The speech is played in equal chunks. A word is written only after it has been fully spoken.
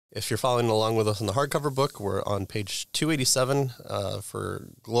If you're following along with us in the hardcover book, we're on page 287 for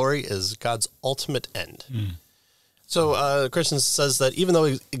glory is God's ultimate end. So Christensen says that even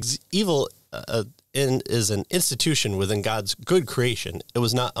though evil is an institution within God's good creation, it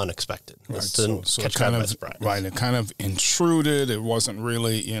was not unexpected. Right. So it kind of, right, it kind of intruded. It wasn't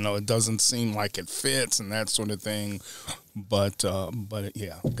really, it doesn't seem like it fits and that sort of thing. But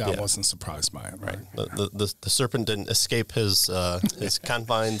God wasn't surprised by it, right? The serpent didn't escape his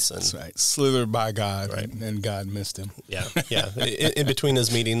confines. And, that's right. Slithered by God, right. and God missed him. Yeah. In between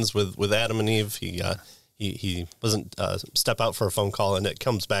his meetings with Adam and Eve, he doesn't step out for a phone call, and it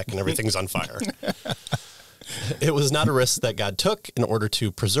comes back and everything's on fire. It was not a risk that God took in order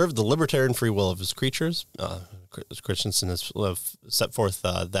to preserve the libertarian free will of his creatures. Christensen has set forth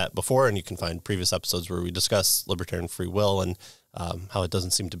that before, and you can find previous episodes where we discuss libertarian free will and how it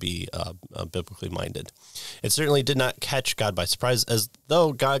doesn't seem to be biblically minded. It certainly did not catch God by surprise, as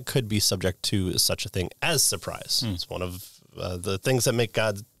though God could be subject to such a thing as surprise. It's one of the things that make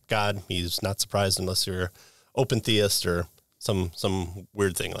God. He's not surprised unless you're open theist or some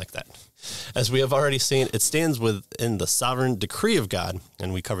weird thing like that. As we have already seen, it stands within the sovereign decree of God,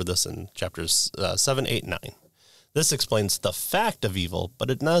 and we covered this in chapters 7, 8, 9. This explains the fact of evil,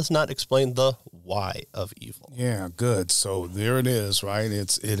 but it does not explain the why of evil. Yeah, good. So there it is, right?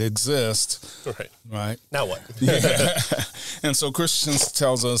 It exists. Right. Now what? Yeah. And so Christians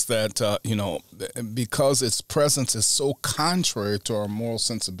tells us that, because its presence is so contrary to our moral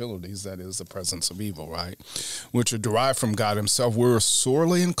sensibilities, that is the presence of evil, right, which are derived from God himself, we're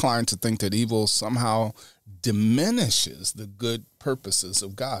sorely inclined to think that evil somehow diminishes the good purposes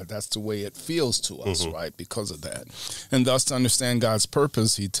of God. That's the way it feels to us, right, because of that. And thus, to understand God's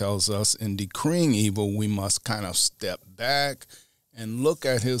purpose, he tells us in decreeing evil, we must kind of step back and look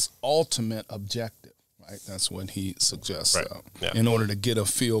at his ultimate objective, right? That's what he suggests in order to get a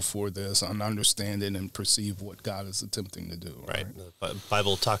feel for this and understand it and perceive what God is attempting to do. Right. The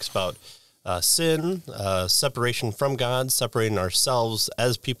Bible talks about sin, separation from God, separating ourselves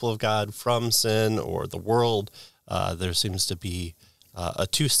as people of God from sin or the world. There seems to be a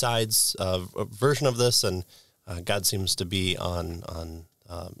two sides version of this, and God seems to be on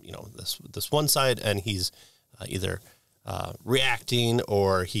this one side, and he's either reacting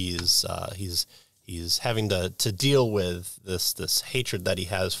or he's having to deal with this hatred that he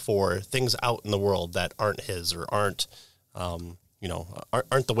has for things out in the world that aren't his or aren't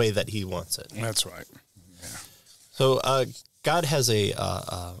the way that he wants it. That's right. Yeah. So God has a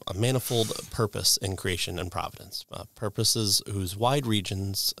manifold purpose in creation and providence, purposes whose wide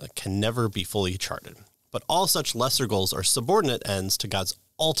regions can never be fully charted. But all such lesser goals are subordinate ends to God's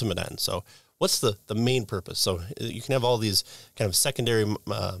ultimate end. So what's the main purpose? So you can have all these kind of secondary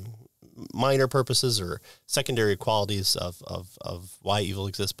minor purposes or secondary qualities of why evil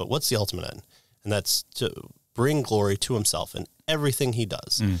exists, but what's the ultimate end? And that's to bring glory to himself in everything he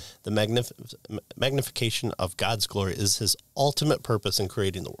does. The magnification of God's glory is his ultimate purpose in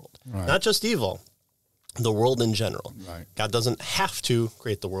creating the world. Right. Not just evil, the world in general. Right. God doesn't have to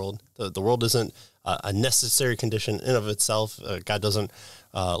create the world. The world isn't a necessary condition in of itself. God doesn't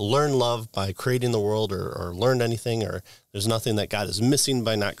learn love by creating the world or learn anything, or there's nothing that God is missing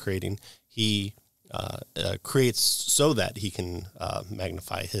by not creating. He creates so that he can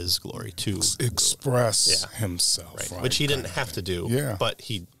magnify his glory to express himself, right? Which he didn't have to do, but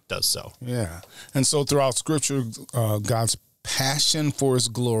he does so. Yeah, and so throughout Scripture, God's passion for his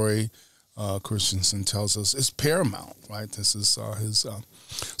glory, Christensen tells us, is paramount, right? This is his.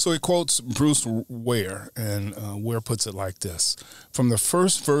 So he quotes Bruce Ware, and Ware puts it like this: from the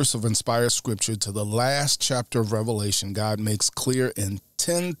first verse of inspired Scripture to the last chapter of Revelation, God makes clear in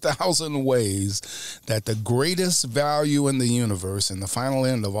 10,000 ways that the greatest value in the universe and the final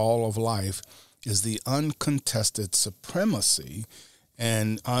end of all of life is the uncontested supremacy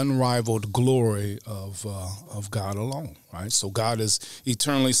and unrivaled glory of God alone, right? So God is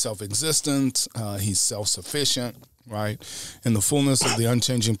eternally self-existent. He's self-sufficient, right? In the fullness of the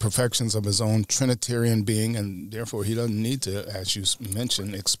unchanging perfections of his own Trinitarian being, and therefore he doesn't need to, as you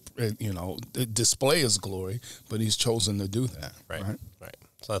mentioned, display his glory, but he's chosen to do that, right?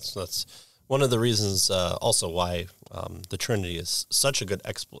 So that's one of the reasons also why the Trinity is such a good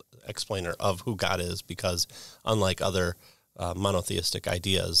explainer of who God is, because unlike other monotheistic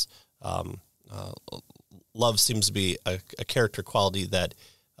ideas, love seems to be a character quality that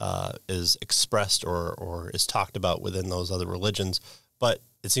is expressed or is talked about within those other religions. But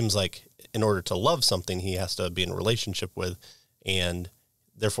it seems like in order to love something, he has to be in a relationship with, and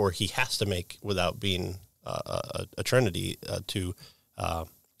therefore he has to make, without being a Trinity, to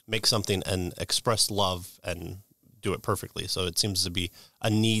make something and express love and do it perfectly. So it seems to be a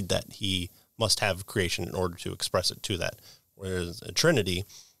need that he must have creation in order to express it to that. Whereas in Trinity,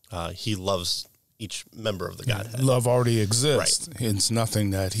 he loves each member of the Godhead. Love already exists. Right. It's nothing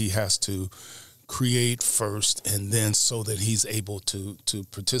that he has to create first and then so that he's able to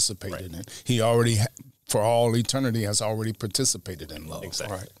participate in it. He already, for all eternity, has already participated in love.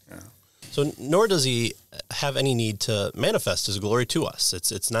 Exactly. Right. Yeah. So nor does he have any need to manifest his glory to us.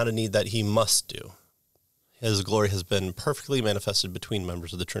 It's not a need that he must do. His glory has been perfectly manifested between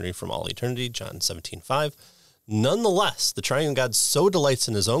members of the Trinity from all eternity, John 17:5. Nonetheless, the triune God so delights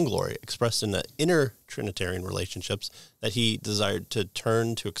in his own glory, expressed in the inner Trinitarian relationships, that he desired to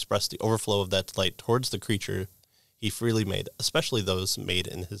turn to express the overflow of that delight towards the creature he freely made, especially those made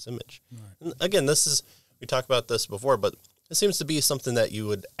in his image. Right. And again, we talked about this before, but it seems to be something that you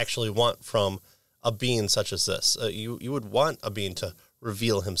would actually want from a being such as this. You would want a being to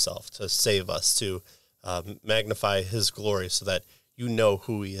reveal himself, to save us, to magnify his glory so that you know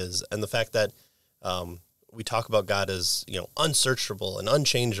who he is. And the fact that we talk about God as, unsearchable and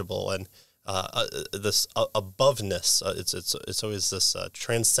unchangeable and this aboveness. It's always this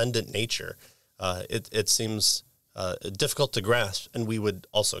transcendent nature. It seems difficult to grasp, and we would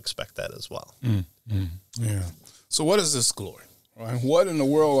also expect that as well. Yeah. So what is this glory? Right? What in the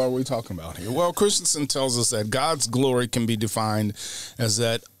world are we talking about here? Well, Christensen tells us that God's glory can be defined as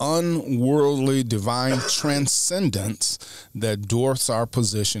that unworldly divine transcendence that dwarfs our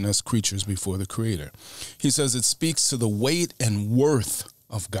position as creatures before the Creator. He says it speaks to the weight and worth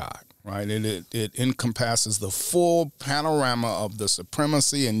of God, right? And it encompasses the full panorama of the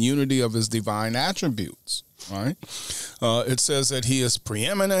supremacy and unity of his divine attributes, right? It says that he is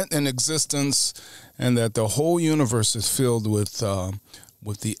preeminent in existence and that the whole universe is filled with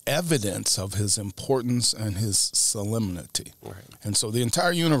the evidence of his importance and his solemnity. Right. And so the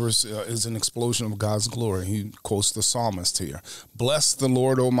entire universe is an explosion of God's glory. He quotes the psalmist here. Bless the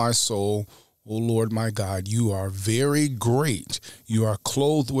Lord, O my soul. O Lord, my God, you are very great. You are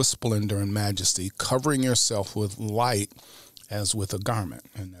clothed with splendor and majesty, covering yourself with light as with a garment.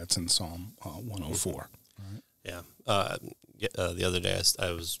 And that's in Psalm 104. Right? Yeah. The other day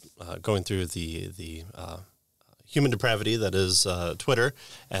I was going through the human depravity that is Twitter,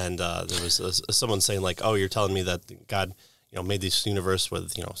 and there was someone saying like, "Oh, you're telling me that God, made this universe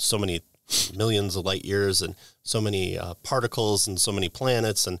with so many millions of light years and so many particles and so many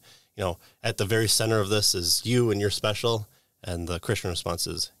planets, and at the very center of this is you and you're special." And the Christian response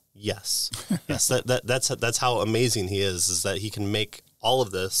is yes, yes. That's how amazing he is that he can make all of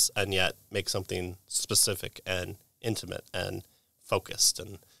this and yet make something specific and intimate and focused,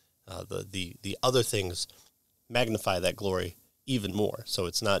 and the other things magnify that glory even more. So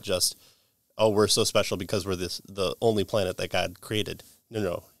it's not just, oh, we're so special because we're the only planet that God created.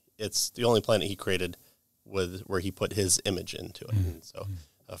 No, it's the only planet he created where he put his image into it. And so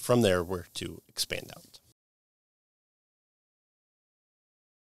from there we're to expand out.